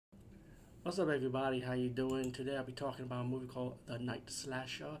What's up, everybody? How you doing? Today I'll be talking about a movie called The Night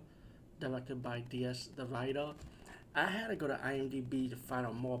Slasher, directed by D.S. the writer. I had to go to IMDb to find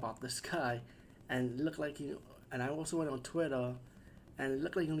out more about this guy, and it looked like he. And I also went on Twitter, and it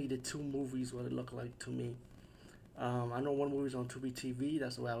looked like he only did two movies. What it looked like to me. I know one movie's on Tubi TV.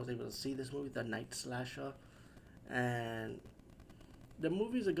 That's the way I was able to see this movie, The Night Slasher, and the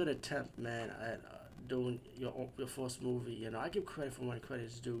movie's a good attempt, man, at doing your first movie. I give credit for when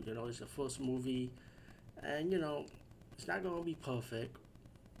credit's due. It's your first movie, and it's not gonna be perfect,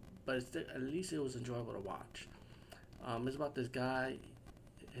 but at least it was enjoyable to watch. It's about this guy.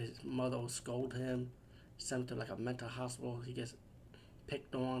 His mother will scold him, send him to like a mental hospital. He gets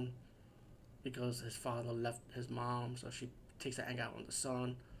picked on because his father left his mom, so she takes the anger out on the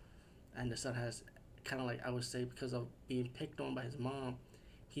son, and the son has kind of like I would say because of being picked on by his mom,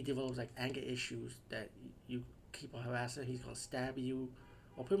 he develops like anger issues that you keep on harassing. He's gonna stab you,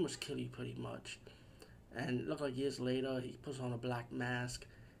 or pretty much kill you, pretty much. And look like years later, he puts on a black mask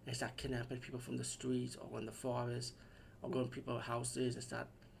and start kidnapping people from the streets or in the forest, or going to people's houses and start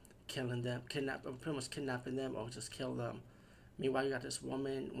killing them, pretty much kidnapping them or just kill them. Meanwhile, you got this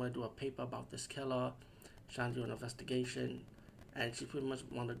woman want to do a paper about this killer, trying to do an investigation, and she pretty much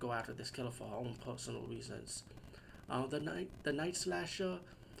want to go after this killer for her own personal reasons. The night slasher,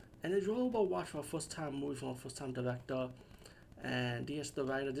 and it's really about watch for a first time movie from a first time director, and D.S. the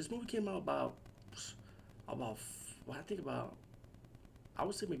writer. This movie came out about well, I think about I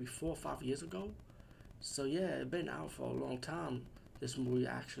would say maybe 4 or 5 years ago. So yeah, it's been out for a long time. This movie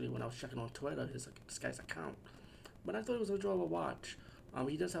actually, when I was checking on Twitter, this guy's account, but I thought it was a enjoyable watch.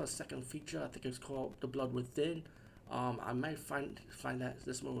 He does have a second feature. I think it's called The Blood Within. I might find that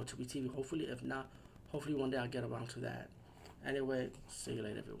this movie on Tubi TV. Hopefully, if not, hopefully one day I'll get around to that. Anyway, see you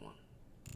later, everyone.